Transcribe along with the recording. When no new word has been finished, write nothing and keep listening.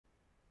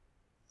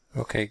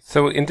Okay,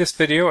 so in this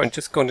video I'm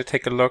just going to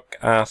take a look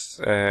at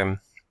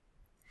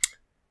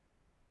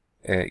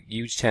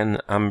U10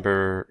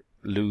 Amber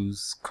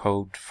Lou's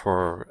code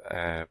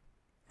for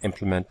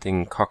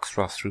implementing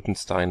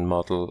Cox-Ross-Rubinstein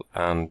model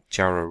and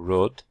Jarrow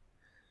Rudd.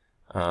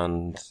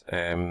 And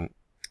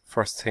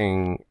first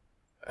thing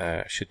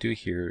I should do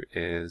here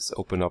is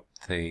open up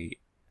the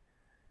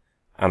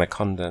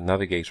Anaconda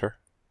Navigator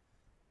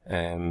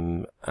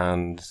and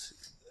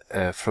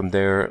from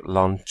there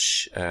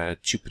launch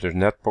Jupyter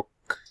Notebook.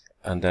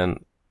 And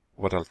then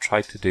what I'll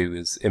try to do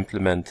is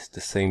implement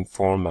the same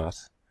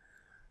format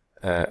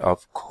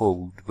of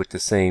code with the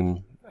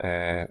same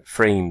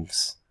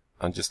frames,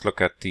 and just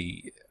look at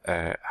the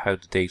how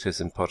the data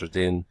is inputted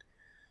in,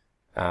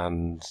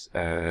 and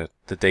the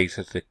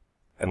data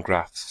and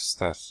graphs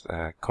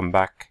that come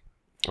back.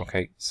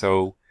 Okay,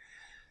 so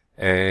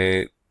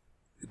the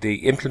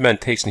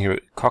implementation here,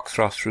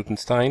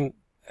 Cox-Ross-Rubinstein,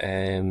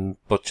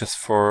 but just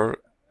for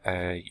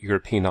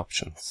European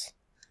options,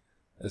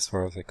 as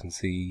far as I can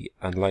see,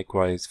 and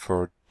likewise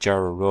for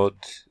Jarrow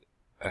Rudd,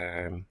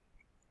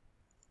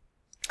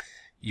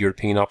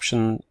 European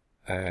option.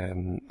 I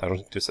don't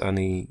think there's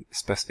any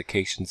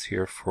specifications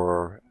here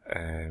for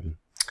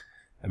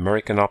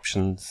American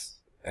options,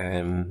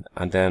 and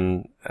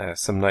then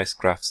some nice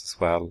graphs as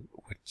well,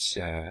 which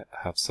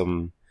have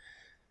some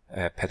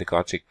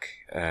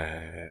pedagogic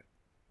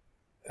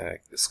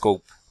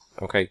scope.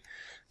 Okay,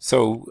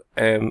 so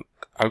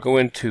I'll go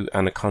into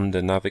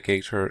Anaconda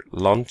Navigator,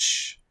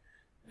 launch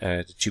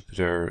the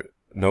Jupyter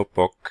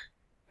Notebook.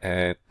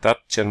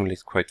 That generally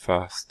is quite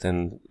fast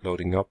in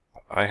loading up.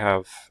 I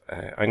have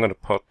I'm going to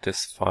put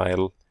this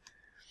file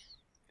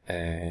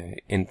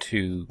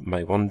into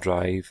my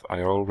OneDrive.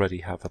 I already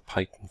have a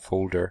Python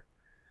folder,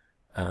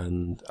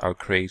 and I'll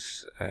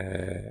create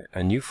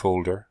a new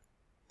folder.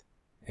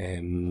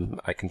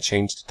 I can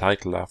change the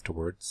title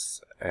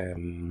afterwards,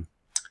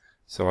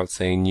 so I'll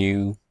say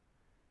new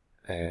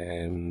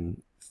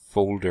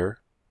folder,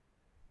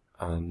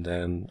 and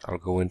then I'll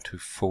go into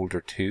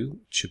folder 2,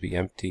 it should be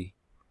empty,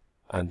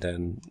 and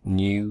then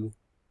new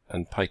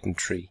and Python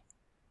 3.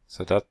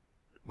 So that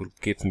will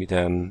give me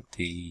then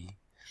I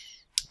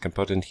can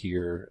put in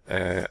here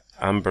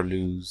Amber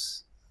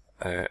Lou's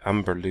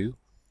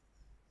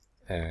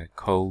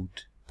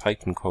code,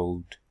 Python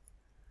code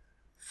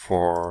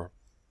for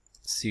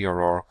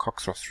CRR,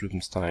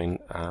 Cox-Ross-Rubinstein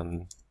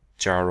and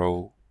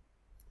Jarrow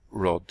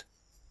Rudd.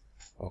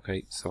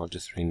 Okay, so I'll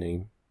just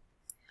rename,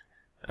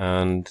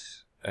 and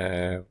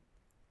I'll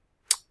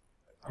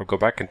go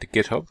back into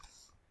Github,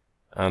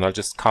 and I'll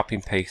just copy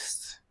and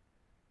paste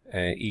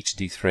each of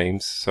these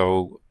frames.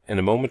 So in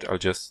a moment I'll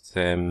just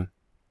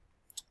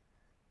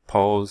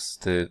pause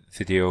the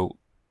video,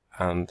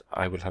 and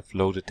I will have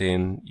loaded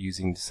in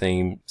using the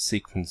same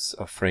sequence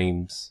of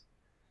frames.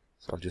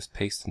 So I'll just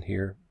paste in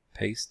here,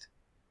 paste,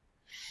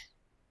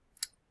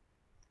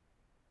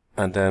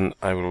 and then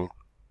I will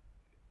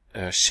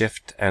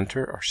shift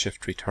enter or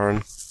shift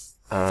return,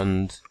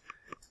 and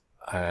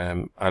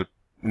I'll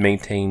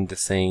maintain the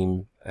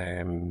same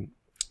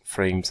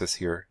frames as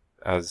here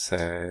as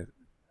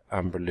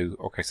Amber Lou.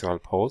 Okay, so I'll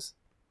pause.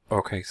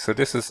 Okay, so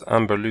this is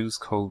Amber Lou's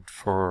code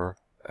for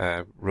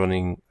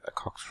running a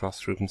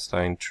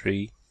Cox-Ross-Rubinstein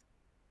tree.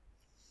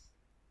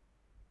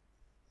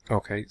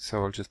 Okay,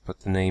 so I'll just put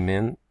the name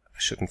in. I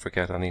shouldn't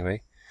forget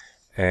anyway.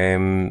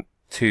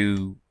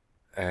 To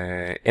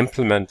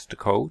implement the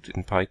code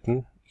in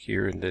Python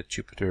here in the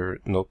Jupyter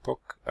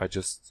Notebook, I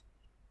just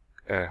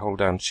hold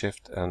down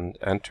Shift and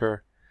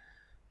Enter.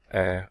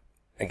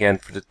 Again,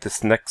 for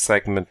this next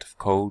segment of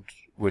code,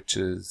 which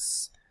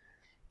is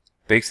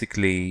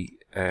basically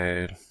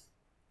in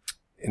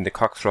the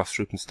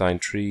Cox-Ross-Rubinstein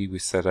tree, we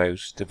set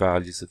out the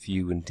values of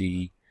U and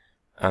D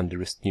and the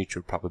risk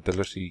neutral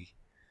probability,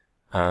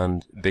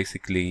 and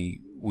basically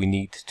we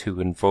need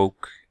to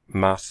invoke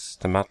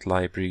the math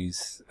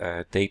libraries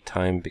date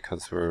time,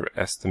 because we're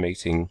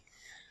estimating,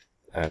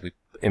 we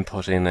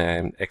input in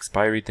an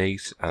expiry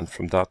date, and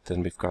from that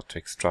then we've got to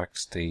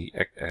extract the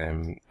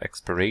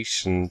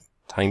expiration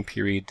time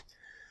period,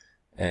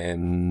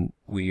 and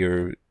we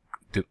are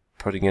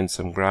putting in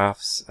some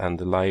graphs and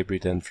the library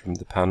then from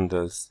the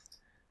pandas,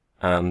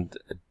 and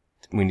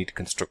we need to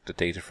construct a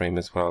data frame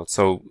as well.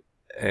 So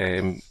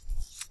in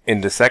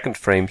the second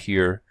frame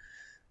here,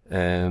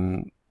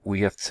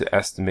 we have to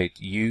estimate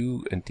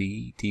U and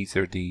D. These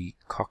are the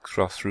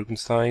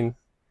Cox-Ross-Rubinstein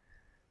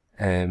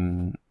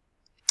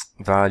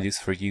values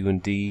for U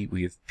and D.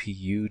 We have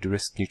PU, the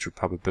risk neutral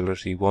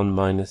probability. 1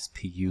 minus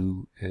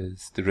PU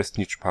is the risk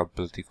neutral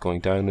probability of going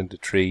down in the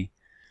tree.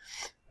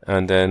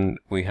 And then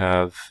we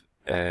have,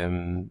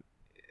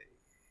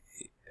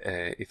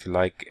 if you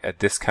like, a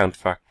discount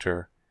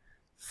factor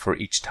for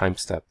each time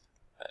step,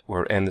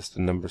 where n is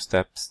the number of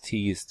steps,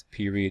 t is the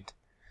period.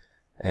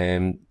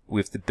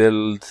 We have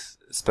to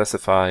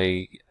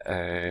specify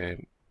the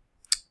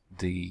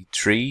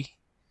tree,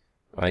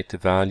 right, the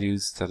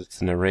values, that it's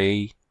an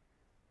array.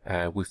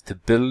 We have to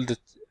build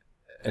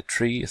a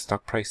tree, a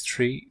stock price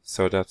tree,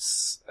 so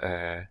that's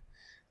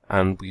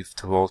and we have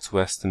to also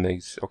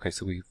estimate. Okay,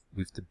 so we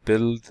have to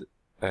build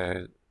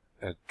a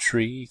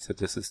tree. So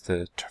this is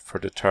for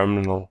the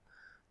terminal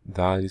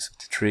values of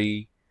the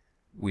tree.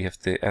 We have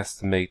to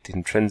estimate the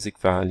intrinsic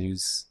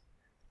values,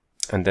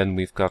 and then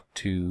we've got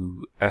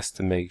to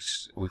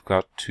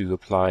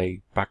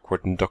apply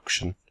backward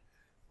induction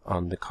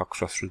on the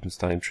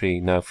Cox-Ross-Rubinstein tree.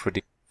 Now for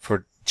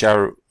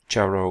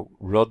Jarrow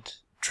Rudd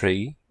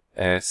tree,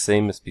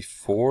 same as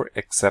before,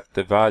 except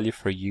the value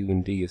for U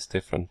and D is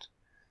different.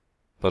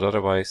 But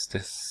otherwise,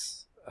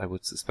 this, I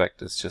would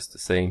suspect, is just the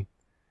same.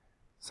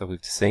 So we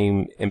have the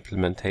same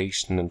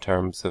implementation in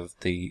terms of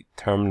the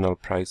terminal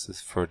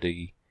prices for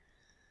the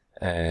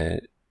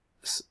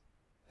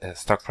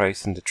stock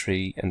price in the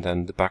tree, and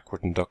then the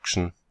backward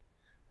induction.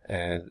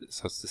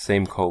 So it's the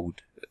same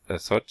code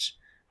as such.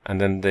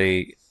 And then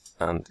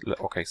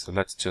okay, so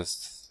let's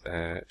just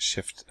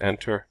shift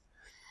enter.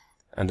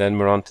 And then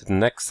we're on to the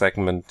next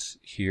segment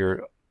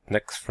here,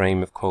 next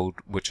frame of code,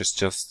 which is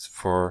just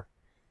for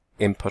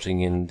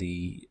inputting in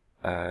the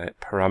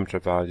parameter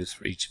values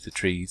for each of the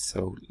trees.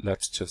 So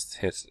let's just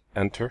hit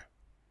enter,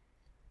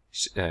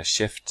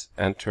 shift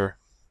enter,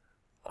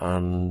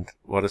 and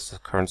what is the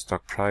current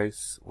stock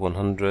price?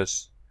 100.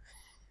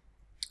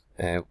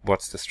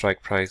 What's the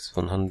strike price?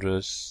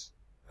 100.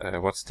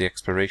 What's the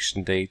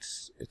expiration date?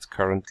 It's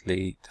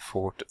currently the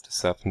 4th of the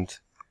 7th.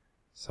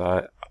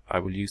 So I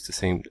will use the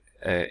same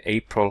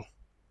April,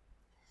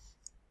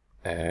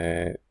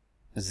 the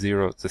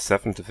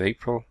 7th of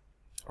April,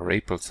 or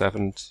April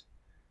 7th,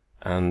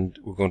 and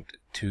we're going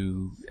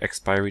to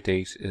expiry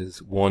date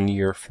is 1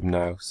 year from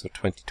now, so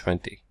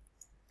 2020,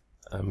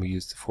 and we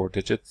use the 4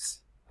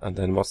 digits. And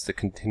then what's the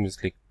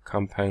continuously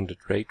compounded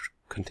rate?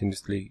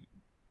 Continuously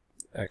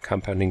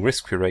compounding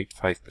risk-free rate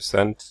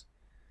 5%,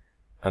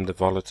 and the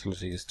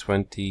volatility is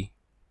 20.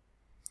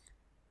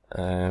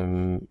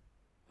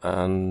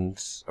 And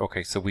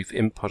okay, so we've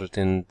inputted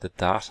in the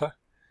data.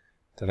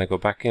 Then I go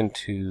back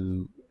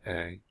into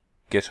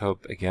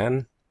GitHub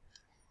again,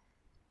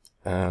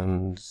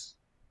 and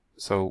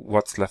so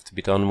what's left to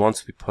be done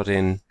once we put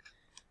in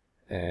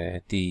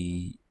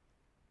the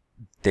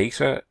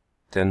data,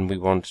 then we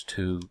want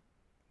to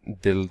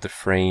build the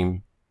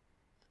frame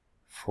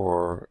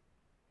for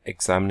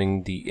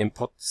examining the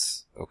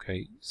inputs.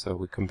 Okay, so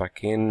we come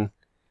back in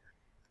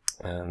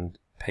and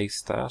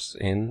paste that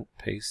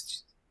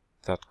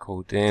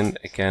code in.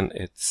 Again,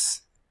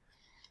 it's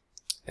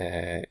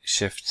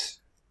shift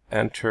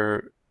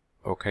enter.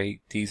 Okay,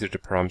 these are the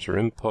parameter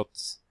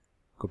inputs.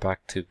 Go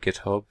back to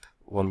GitHub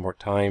one more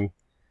time,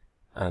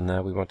 and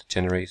now we want to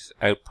generate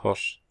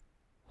output,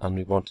 and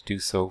we want to do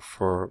so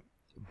for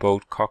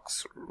both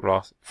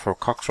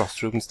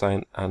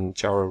Cox-Ross-Rubinstein and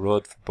Jarrow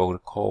Rudd, for both a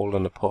call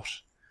and a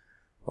put.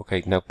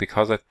 Okay, now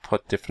because I've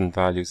put different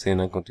values in,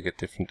 I'm going to get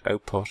different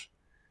output.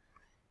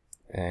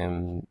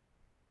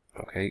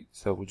 Okay,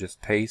 so we'll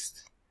just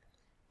paste,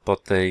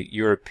 but the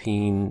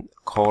European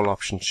call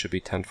option should be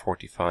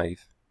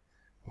 1045.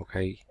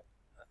 Okay,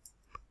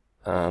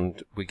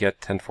 and we get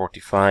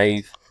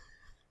 1045.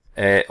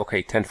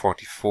 Okay,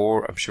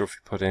 1044. I'm sure if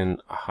we put in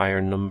a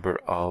higher number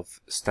of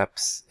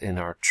steps in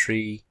our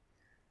tree,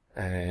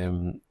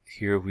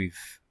 here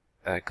we've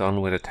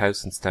gone with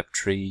 1,000 step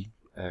tree.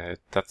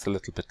 That's a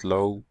little bit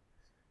low.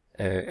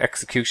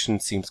 Execution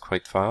seems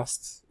quite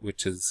fast,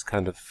 which is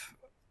kind of,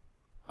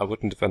 I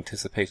wouldn't have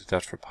anticipated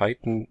that for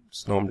Python.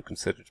 It's normally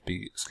considered to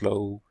be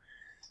slow,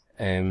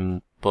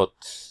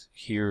 but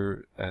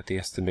here the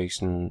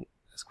estimation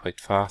is quite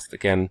fast.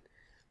 Again,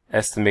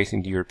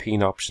 estimating the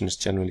European option is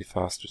generally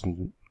faster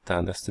than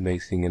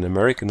estimating an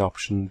American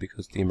option,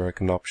 because the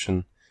American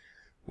option,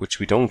 which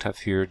we don't have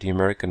here, the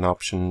American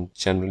option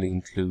generally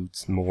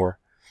includes more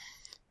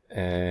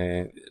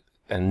a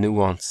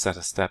nuanced set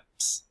of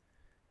steps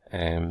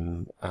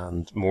and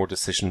more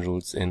decision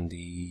rules in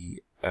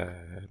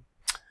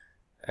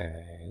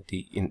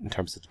in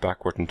terms of the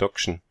backward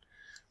induction.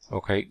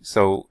 Okay,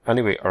 so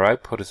anyway, our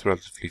output is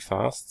relatively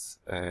fast.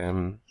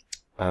 And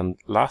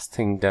last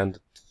thing then,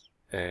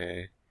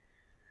 in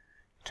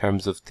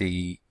terms of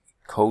the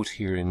code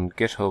here in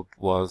GitHub,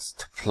 was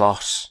to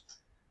plot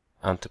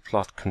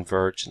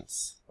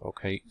convergence.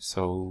 Okay,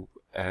 so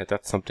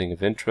that's something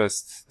of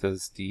interest.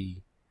 There's the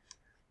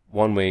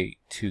one way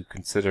to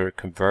consider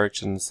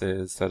convergence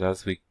is that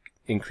as we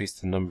increase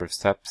the number of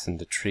steps in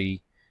the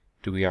tree,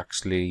 do we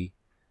actually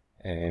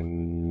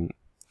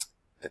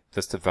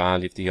does the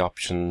value of the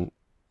option,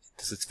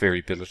 does its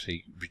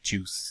variability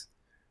reduce?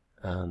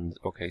 And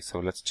okay, so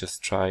let's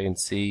just try and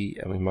see,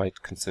 and we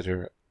might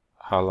consider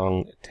how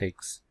long it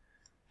takes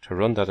to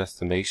run that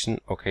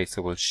estimation. Okay,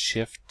 so we'll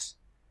shift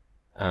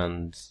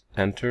and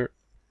enter,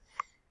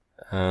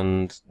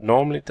 and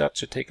normally that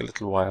should take a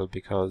little while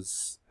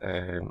because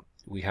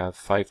we have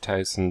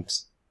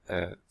 5,000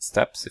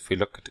 steps. If we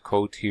look at the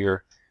code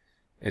here,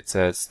 it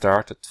says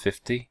start at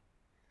 50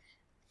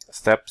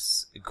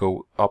 steps,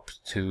 go up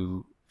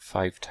to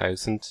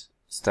 5,000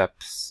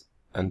 steps,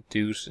 and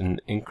do it in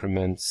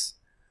increments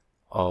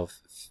of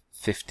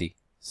 50.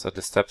 So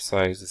the step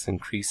size is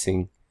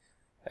increasing.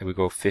 We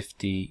go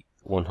 50,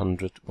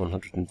 100,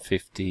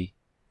 150,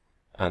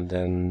 and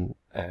then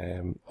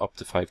up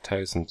to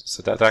 5,000.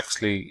 So that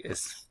actually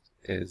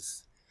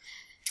is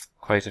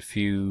quite a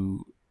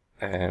few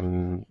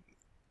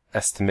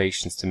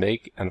estimations to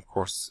make. And of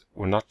course,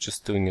 we're not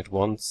just doing it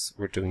once,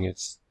 we're doing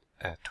it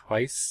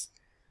twice,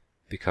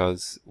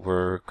 because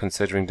we're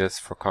considering this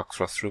for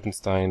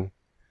Cox-Ross-Rubinstein.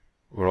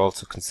 We're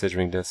also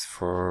considering this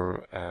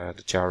for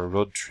the Jarrow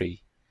Rudd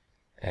tree.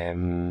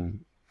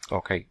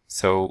 Okay,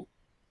 so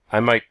I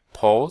might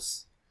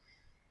pause,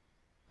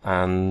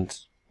 and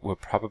we're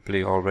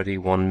probably already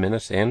 1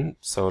 minute in,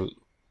 so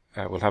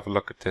we'll have a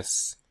look at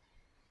this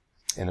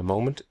in a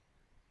moment.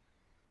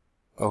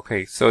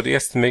 Okay, so the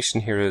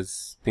estimation here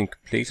has been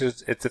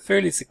completed. It's a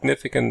fairly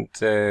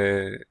significant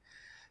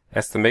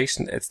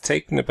estimation. It's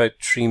taken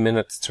about 3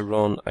 minutes to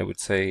run, I would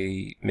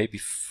say maybe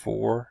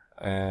 4.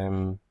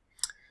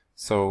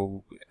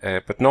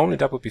 But normally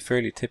that would be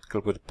fairly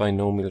typical with a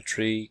binomial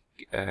tree,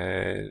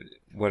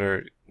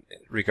 whether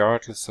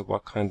regardless of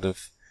what kind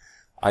of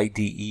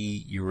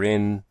IDE you're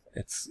in,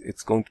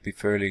 it's going to be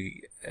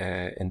fairly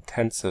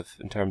intensive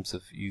in terms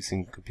of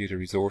using computer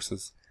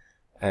resources.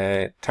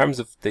 In terms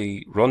of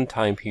the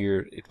runtime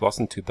here, it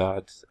wasn't too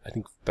bad. I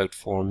think about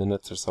 4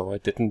 minutes or so. I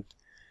didn't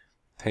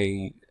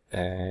pay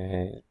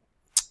very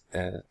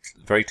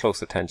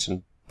close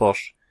attention, but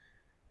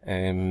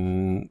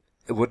it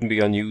wouldn't be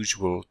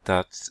unusual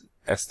that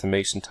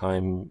estimation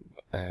time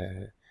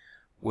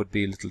would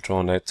be a little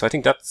drawn out. So I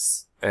think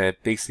that's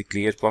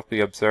basically it. What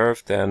we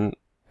observed then,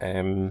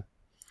 in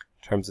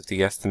terms of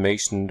the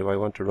estimation. Do I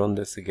want to run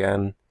this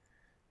again?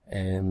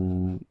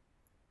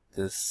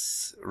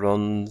 This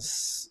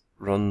runs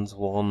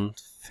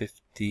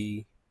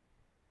 150.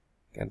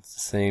 Again, it's the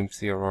same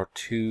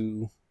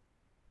CRR2.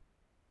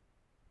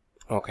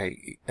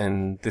 Okay,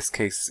 in this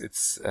case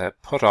it's a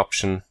put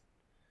option,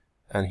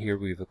 and here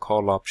we have a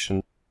call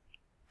option.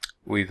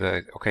 We've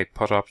a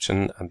put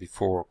option and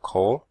before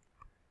call,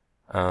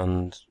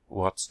 and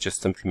what's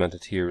just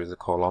implemented here is a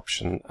call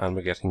option, and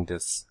we're getting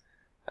this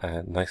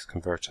nice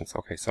convergence.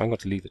 Okay, so I'm going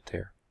to leave it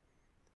there.